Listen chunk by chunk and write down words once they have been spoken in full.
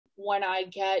when I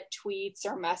get tweets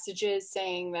or messages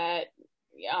saying that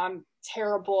I'm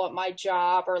terrible at my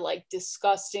job or like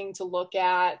disgusting to look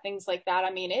at, things like that.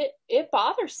 I mean, it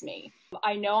bothers me.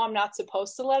 I know I'm not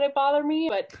supposed to let it bother me,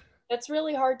 but that's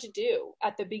really hard to do.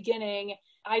 At the beginning,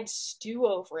 I'd stew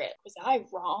over it. Was I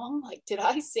wrong? Like, did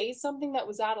I say something that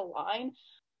was out of line?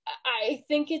 I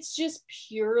think it's just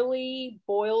purely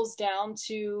boils down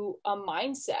to a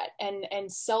mindset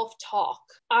and self-talk.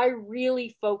 I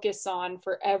really focus on,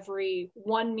 for every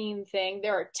one mean thing,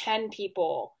 there are 10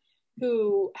 people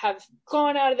who have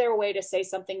gone out of their way to say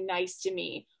something nice to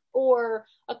me, or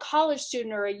a college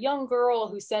student or a young girl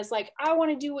who says like, I want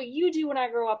to do what you do when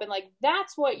I grow up. And like,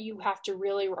 that's what you have to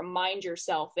really remind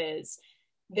yourself is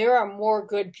there are more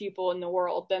good people in the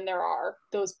world than there are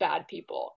those bad people.